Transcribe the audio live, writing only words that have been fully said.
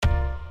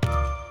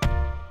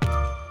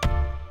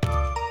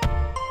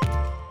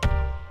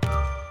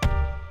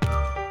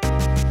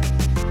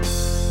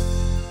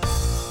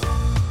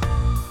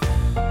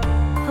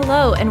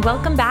Hello, and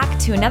welcome back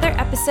to another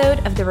episode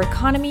of the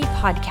REconomy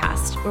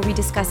podcast, where we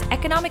discuss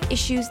economic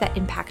issues that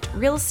impact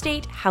real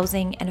estate,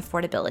 housing, and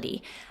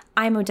affordability.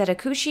 I'm Odeta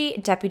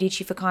Kushi, Deputy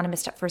Chief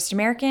Economist at First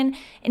American,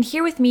 and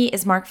here with me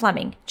is Mark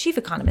Fleming, Chief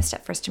Economist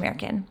at First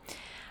American.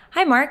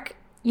 Hi, Mark.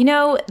 You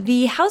know,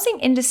 the housing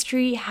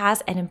industry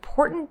has an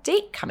important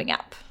date coming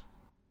up.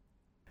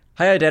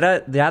 Hi,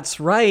 Odeta. That's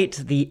right.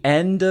 The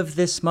end of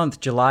this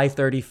month, July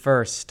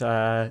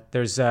 31st.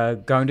 There's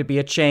going to be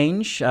a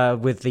change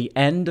with the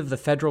end of the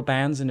federal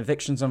bans and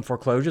evictions on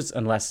foreclosures,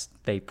 unless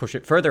they push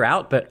it further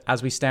out. But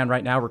as we stand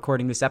right now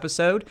recording this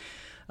episode,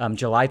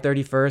 July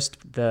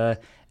 31st, the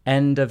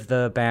end of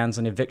the bans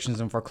on evictions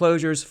and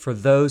foreclosures for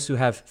those who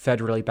have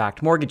federally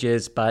backed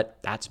mortgages, but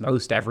that's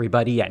most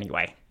everybody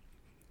anyway.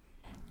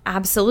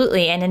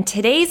 Absolutely. And in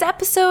today's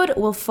episode,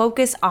 we'll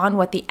focus on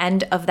what the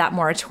end of that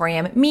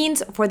moratorium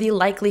means for the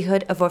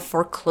likelihood of a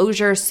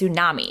foreclosure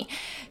tsunami.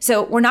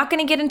 So we're not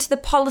going to get into the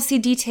policy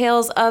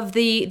details of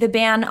the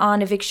ban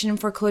on eviction and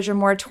foreclosure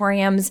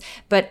moratoriums,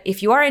 but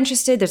if you are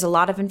interested, there's a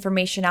lot of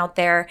information out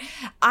there.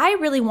 I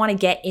really want to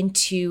get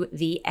into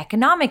the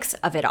economics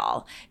of it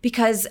all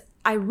because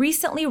I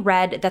recently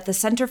read that the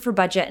Center for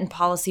Budget and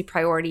Policy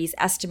Priorities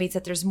estimates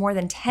that there's more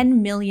than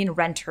 10 million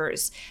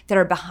renters that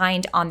are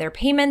behind on their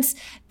payments.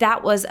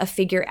 That was a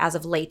figure as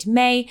of late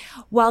May,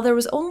 while there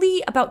was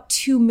only about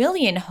 2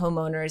 million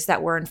homeowners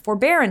that were in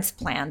forbearance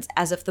plans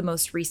as of the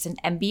most recent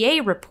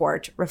MBA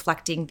report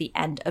reflecting the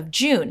end of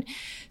June.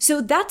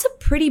 So that's a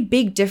pretty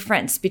big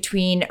difference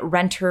between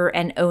renter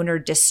and owner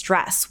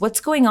distress.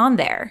 What's going on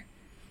there?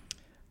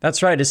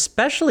 That's right,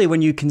 especially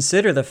when you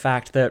consider the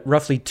fact that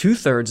roughly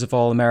 2/3 of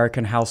all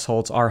American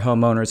households are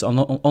homeowners,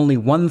 only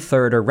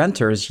 1/3 are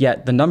renters,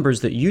 yet the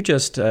numbers that you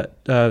just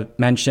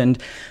mentioned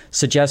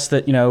suggest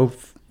that,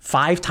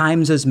 5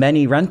 times as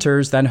many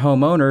renters than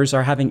homeowners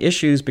are having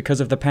issues because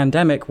of the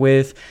pandemic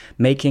with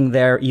making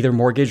their either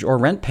mortgage or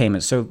rent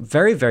payments. So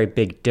very, very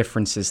big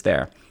differences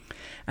there.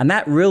 And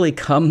that really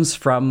comes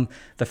from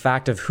the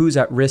fact of who's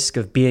at risk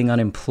of being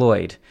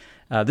unemployed.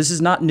 This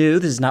is not new,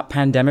 this is not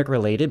pandemic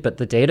related, but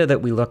the data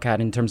that we look at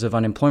in terms of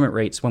unemployment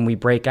rates when we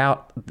break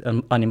out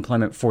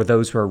unemployment for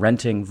those who are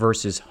renting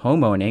versus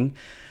homeowning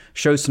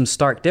shows some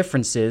stark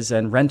differences,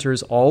 and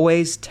renters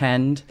always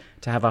tend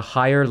to have a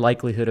higher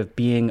likelihood of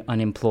being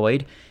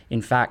unemployed.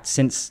 In fact,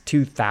 since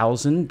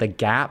 2000, the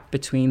gap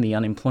between the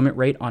unemployment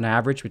rate on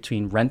average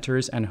between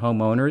renters and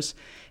homeowners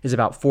is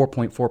about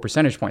 4.4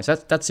 percentage points.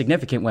 That's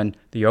significant when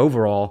the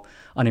overall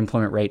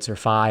unemployment rates are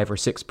 5 or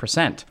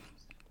 6%.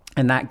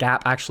 And that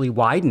gap actually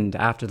widened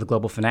after the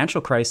global financial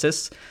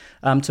crisis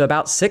to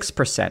about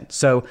 6%.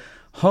 So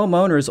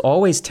homeowners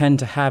always tend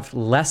to have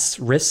less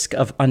risk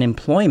of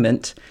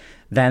unemployment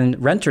than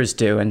renters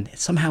do. And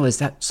somehow, is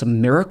that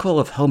some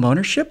miracle of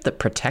homeownership that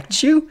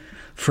protects you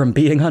from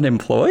being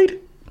unemployed?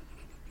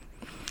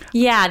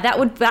 Yeah, that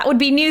would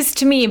be news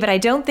to me, but I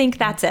don't think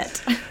that's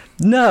it.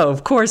 No,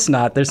 of course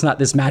not. There's not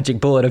this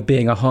magic bullet of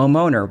being a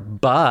homeowner,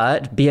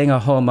 but being a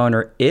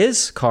homeowner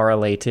is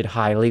correlated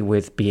highly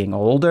with being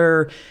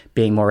older,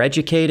 being more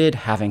educated,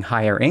 having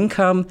higher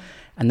income.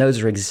 And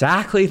those are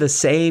exactly the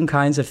same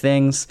kinds of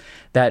things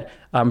that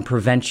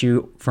prevent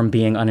you from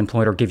being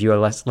unemployed or give you a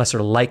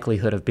lesser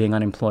likelihood of being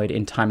unemployed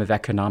in time of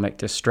economic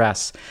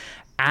distress.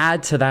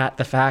 Add to that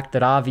the fact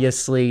that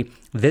obviously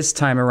this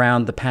time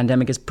around, the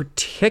pandemic is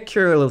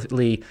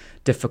particularly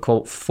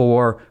difficult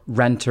for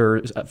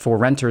renters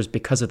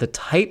because of the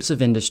types of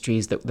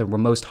industries that were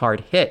most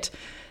hard hit.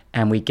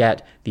 And we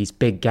get these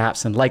big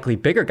gaps and likely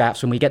bigger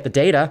gaps when we get the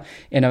data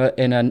in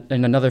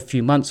another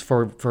few months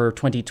for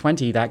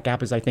 2020. That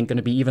gap is, I think, going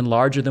to be even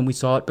larger than we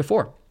saw it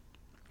before.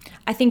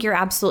 I think you're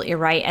absolutely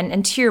right.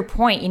 And to your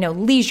point,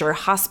 leisure,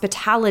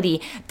 hospitality,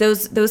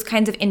 those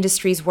kinds of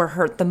industries were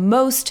hurt the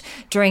most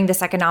during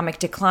this economic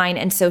decline.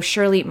 And so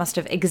surely it must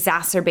have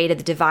exacerbated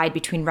the divide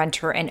between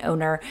renter and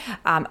owner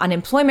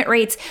unemployment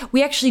rates.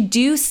 We actually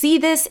do see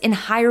this in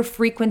higher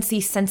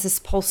frequency census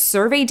pulse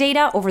survey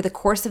data over the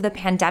course of the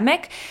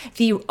pandemic.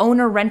 The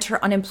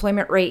owner-renter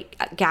unemployment rate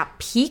gap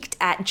peaked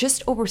at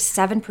just over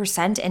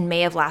 7% in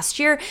May of last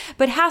year,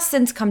 but has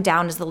since come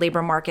down as the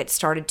labor market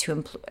started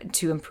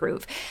to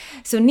improve.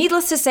 So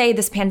needless to say,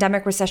 this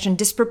pandemic recession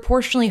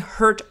disproportionately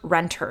hurt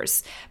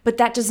renters, but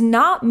that does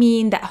not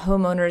mean that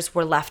homeowners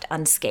were left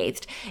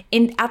unscathed.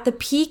 At the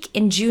peak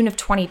in June of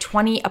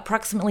 2020,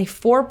 approximately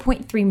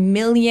 4.3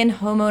 million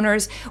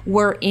homeowners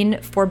were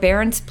in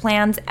forbearance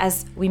plans.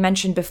 As we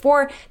mentioned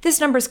before, this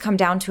number's come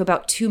down to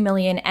about 2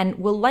 million and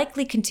will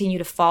likely continue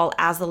to fall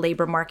as the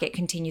labor market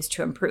continues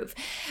to improve.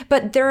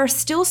 But there are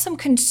still some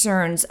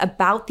concerns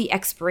about the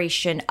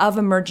expiration of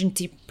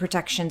emergency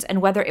protections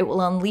and whether it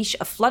will unleash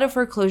a flood of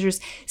foreclosures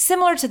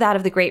similar to that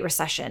of the Great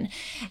Recession.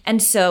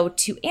 And so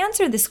to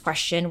answer this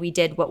question, we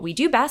did what we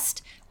do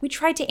best. We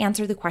tried to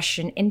answer the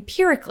question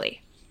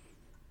empirically.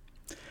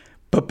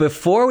 But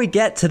before we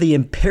get to the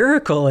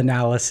empirical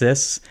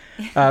analysis,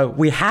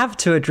 we have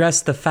to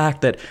address the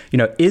fact that,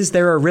 is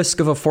there a risk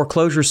of a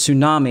foreclosure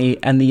tsunami?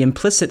 And the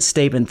implicit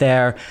statement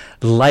there,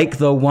 like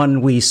the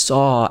one we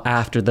saw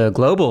after the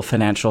global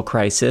financial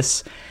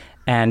crisis.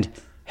 And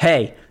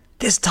hey,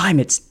 This time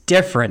it's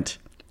different.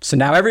 So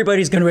now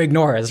everybody's going to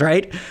ignore us,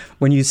 right?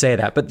 When you say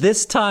that. But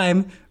this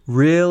time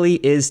really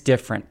is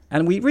different.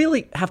 And we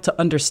really have to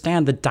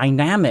understand the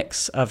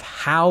dynamics of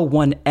how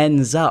one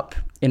ends up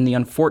in the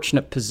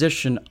unfortunate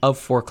position of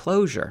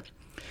foreclosure.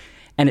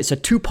 And it's a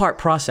two-part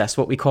process,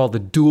 what we call the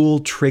dual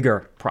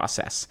trigger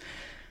process.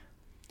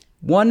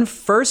 One,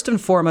 first and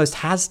foremost,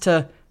 has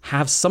to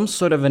have some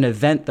sort of an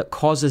event that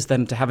causes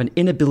them to have an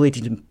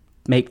inability to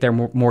make their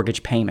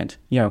mortgage payment.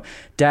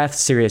 Death,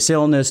 serious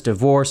illness,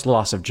 divorce,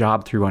 loss of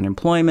job through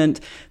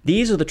unemployment.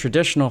 These are the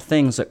traditional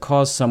things that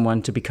cause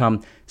someone to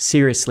become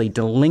seriously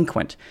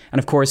delinquent. And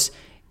of course,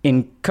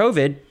 in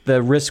COVID,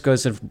 the risk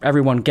of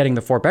everyone getting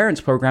the forbearance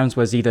programs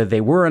was either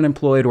they were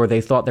unemployed or they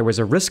thought there was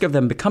a risk of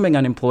them becoming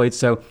unemployed.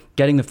 So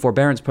getting the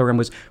forbearance program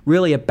was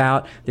really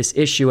about this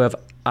issue of,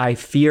 I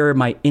fear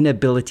my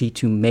inability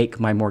to make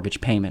my mortgage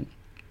payment.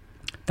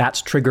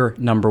 That's trigger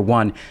number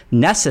one,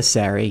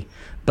 necessary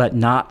but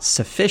not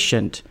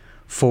sufficient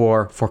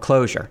for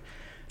foreclosure.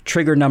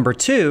 Trigger number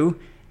two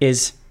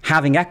is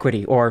having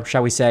equity, or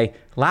shall we say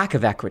lack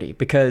of equity,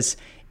 because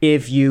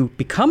if you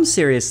become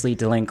seriously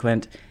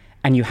delinquent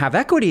and you have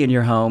equity in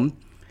your home,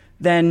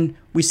 then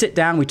we sit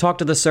down, we talk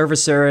to the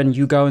servicer, and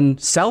you go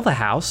and sell the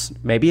house,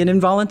 maybe an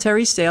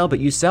involuntary sale, but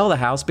you sell the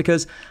house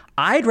because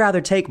I'd rather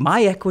take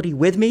my equity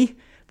with me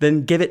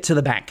than give it to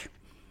the bank.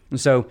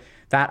 And so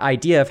that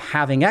idea of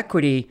having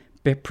equity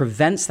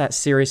prevents that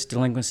serious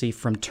delinquency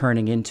from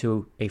turning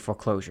into a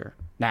foreclosure.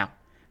 Now,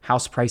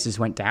 house prices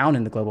went down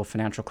in the global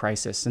financial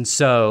crisis, and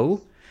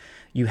so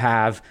you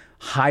have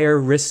higher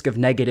risk of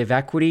negative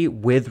equity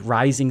with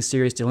rising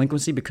serious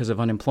delinquency because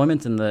of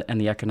unemployment and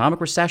the economic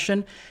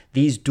recession.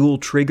 These dual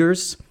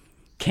triggers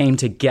came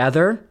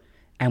together,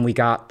 and we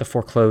got the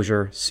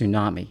foreclosure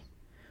tsunami.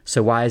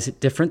 So why is it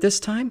different this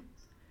time?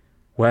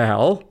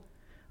 Well,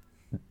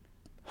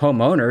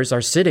 homeowners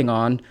are sitting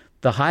on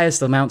the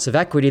highest amounts of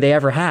equity they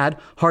ever had.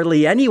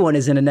 Hardly anyone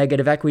is in a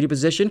negative equity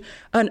position.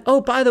 And oh,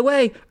 by the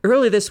way,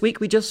 earlier this week,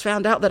 we just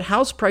found out that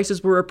house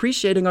prices were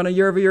appreciating on a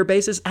year-over-year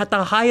basis at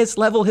the highest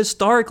level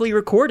historically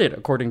recorded,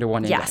 according to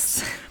one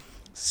index. Yes.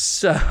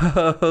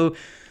 So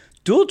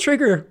dual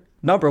trigger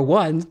number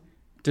one,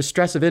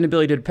 distress of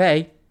inability to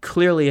pay,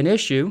 clearly an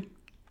issue.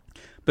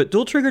 But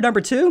dual trigger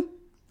number two,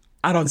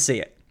 I don't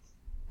see it.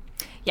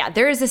 Yeah,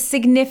 there is a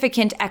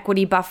significant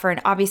equity buffer,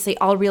 and obviously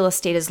all real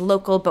estate is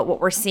local, but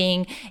what we're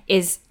seeing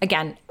is,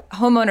 again,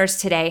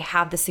 homeowners today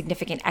have the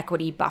significant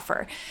equity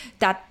buffer.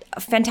 That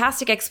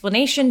fantastic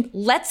explanation.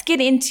 Let's get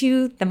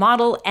into the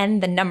model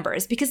and the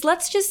numbers, because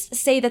let's just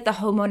say that the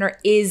homeowner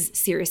is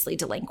seriously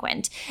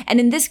delinquent. And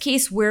in this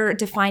case, we're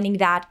defining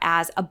that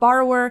as a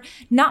borrower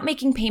not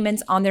making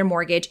payments on their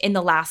mortgage in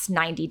the last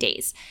 90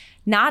 days.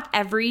 Not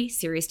every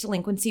serious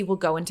delinquency will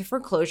go into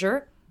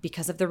foreclosure,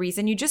 because of the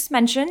reason you just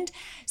mentioned.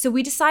 So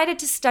we decided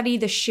to study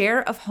the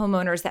share of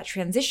homeowners that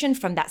transition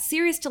from that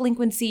serious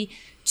delinquency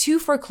to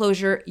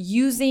foreclosure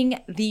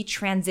using the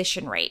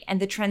transition rate. And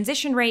the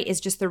transition rate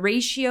is just the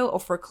ratio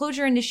of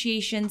foreclosure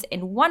initiations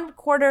in one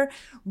quarter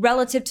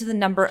relative to the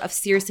number of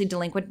seriously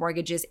delinquent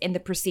mortgages in the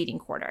preceding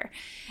quarter.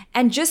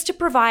 And just to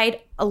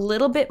provide a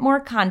little bit more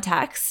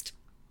context,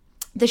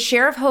 the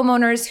share of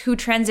homeowners who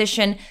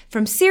transition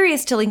from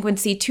serious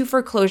delinquency to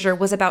foreclosure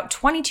was about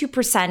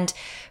 22%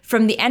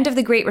 from the end of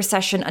the Great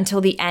Recession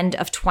until the end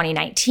of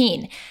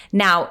 2019.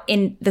 Now,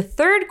 in the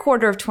third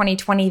quarter of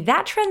 2020,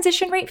 that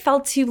transition rate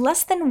fell to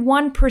less than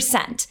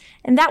 1%.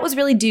 And that was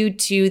really due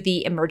to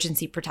the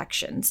emergency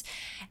protections.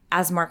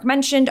 As Mark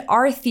mentioned,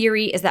 our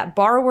theory is that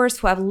borrowers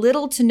who have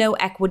little to no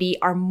equity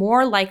are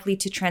more likely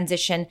to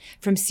transition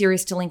from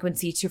serious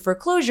delinquency to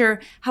foreclosure.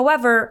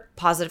 However,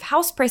 positive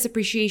house price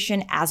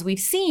appreciation, as we've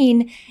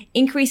seen,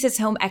 increases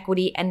home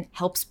equity and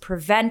helps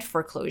prevent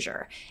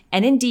foreclosure.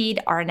 And indeed,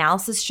 our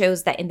analysis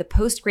shows that in the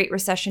post-Great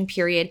Recession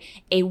period,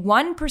 a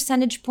 1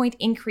 percentage point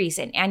increase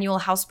in annual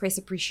house price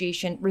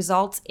appreciation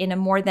results in a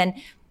more than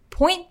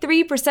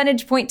 0.3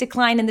 percentage point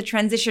decline in the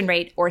transition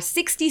rate, or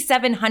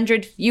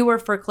 6,700 fewer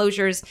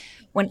foreclosures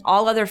when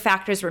all other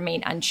factors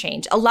remain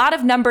unchanged. A lot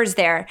of numbers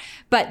there,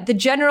 but the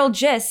general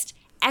gist,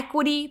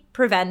 equity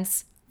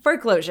prevents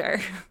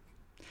foreclosure.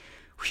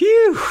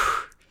 Whew.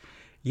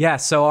 Yeah,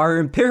 so our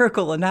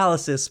empirical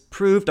analysis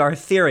proved our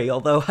theory,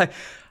 although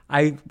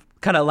I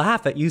kind of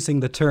laugh at using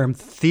the term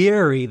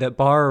theory that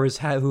borrowers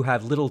who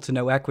have little to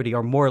no equity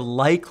are more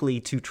likely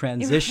to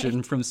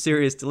transition from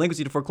serious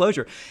delinquency to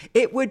foreclosure.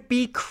 It would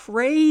be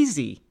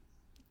crazy.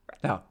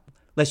 Now,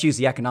 let's use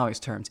the economics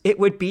terms. It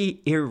would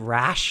be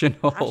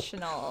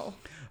irrational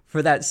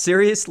for that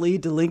seriously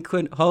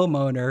delinquent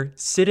homeowner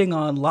sitting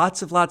on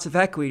lots of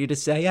equity to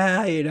say,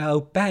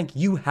 bank,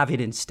 you have it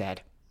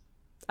instead.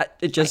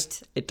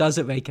 It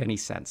doesn't make any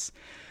sense.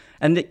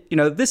 And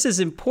this is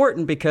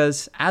important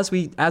because as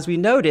we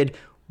noted,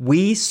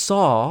 we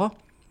saw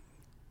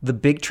the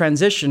big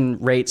transition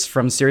rates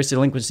from serious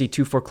delinquency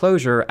to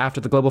foreclosure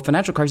after the global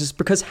financial crisis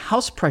because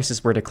house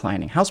prices were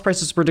declining. House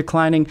prices were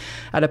declining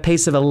at a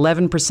pace of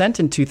 11%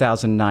 in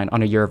 2009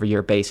 on a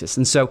year-over-year basis.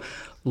 And so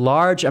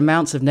large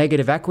amounts of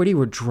negative equity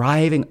were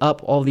driving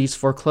up all these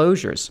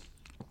foreclosures.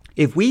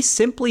 If we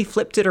simply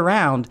flipped it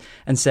around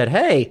and said,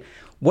 hey,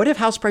 what if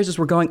house prices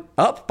were going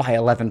up by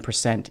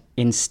 11%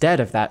 instead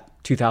of that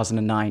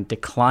 2009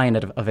 decline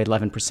of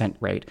 11%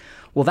 rate?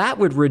 Well, that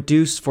would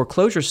reduce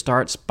foreclosure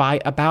starts by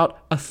about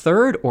a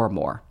third or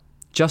more.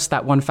 Just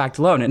that one fact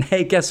alone. And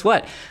hey, guess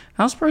what?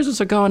 House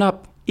prices are going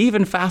up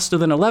even faster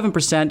than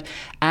 11%,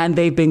 and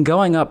they've been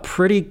going up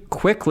pretty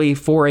quickly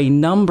for a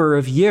number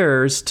of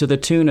years to the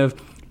tune of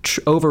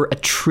over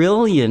 $1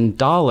 trillion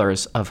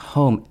of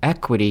home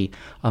equity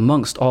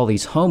amongst all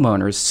these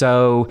homeowners.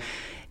 So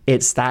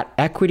it's that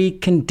equity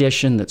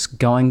condition that's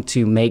going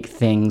to make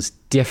things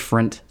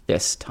different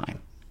this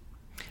time.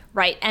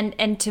 Right.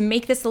 And to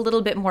make this a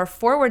little bit more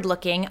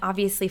forward-looking,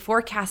 obviously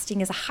forecasting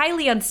is a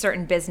highly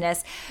uncertain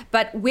business,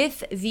 but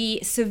with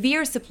the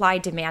severe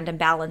supply-demand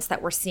imbalance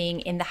that we're seeing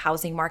in the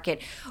housing market,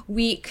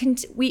 we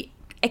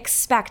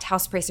expect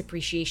house price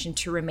appreciation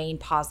to remain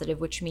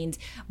positive, which means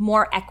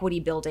more equity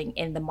building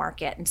in the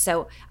market. And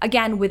so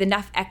again, with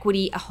enough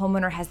equity, a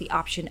homeowner has the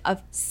option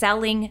of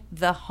selling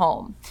the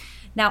home.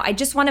 Now, I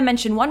just want to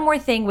mention one more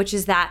thing, which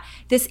is that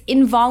this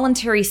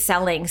involuntary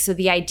selling, so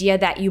the idea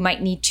that you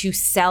might need to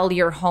sell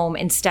your home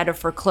instead of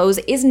foreclose,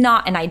 is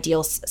not an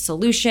ideal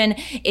solution.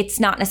 It's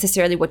not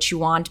necessarily what you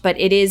want, but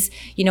it is,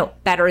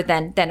 better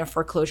than a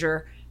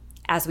foreclosure,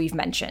 as we've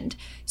mentioned.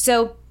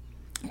 So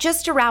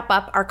just to wrap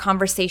up our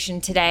conversation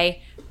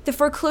today, the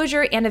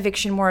foreclosure and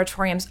eviction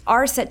moratoriums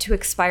are set to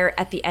expire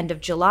at the end of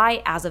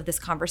July as of this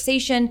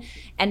conversation.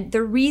 And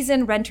the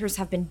reason renters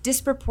have been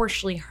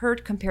disproportionately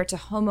hurt compared to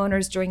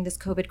homeowners during this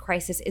COVID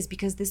crisis is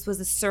because this was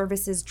a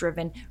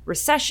services-driven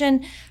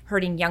recession,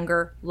 hurting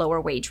younger,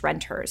 lower-wage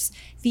renters.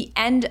 The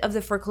end of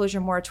the foreclosure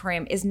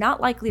moratorium is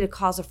not likely to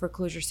cause a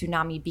foreclosure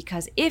tsunami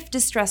because if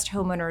distressed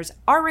homeowners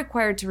are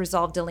required to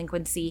resolve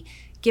delinquency,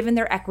 given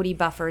their equity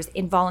buffers,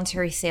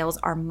 involuntary sales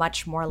are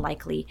much more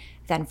likely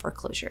than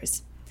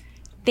foreclosures.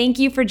 Thank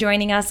you for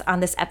joining us on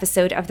this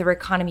episode of the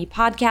REconomy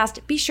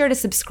podcast. Be sure to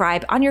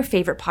subscribe on your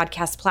favorite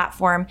podcast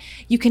platform.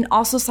 You can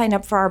also sign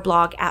up for our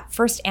blog at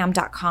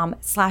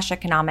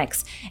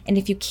firstam.com/economics. And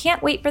if you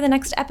can't wait for the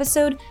next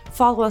episode,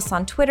 follow us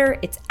on Twitter.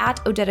 It's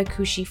at Odeta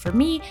Kushi for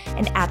me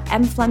and at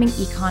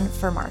 @mflemingecon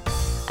for Mark.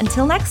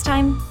 Until next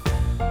time.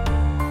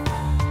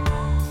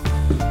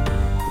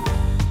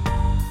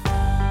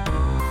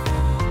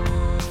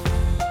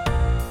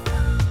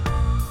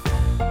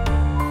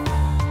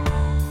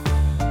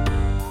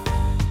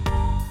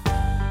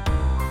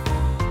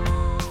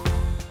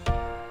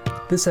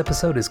 This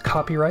episode is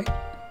copyright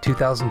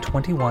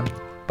 2021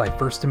 by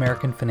First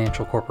American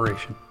Financial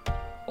Corporation.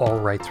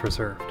 All rights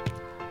reserved.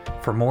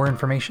 For more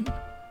information,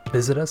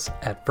 visit us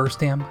at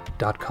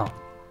firstam.com.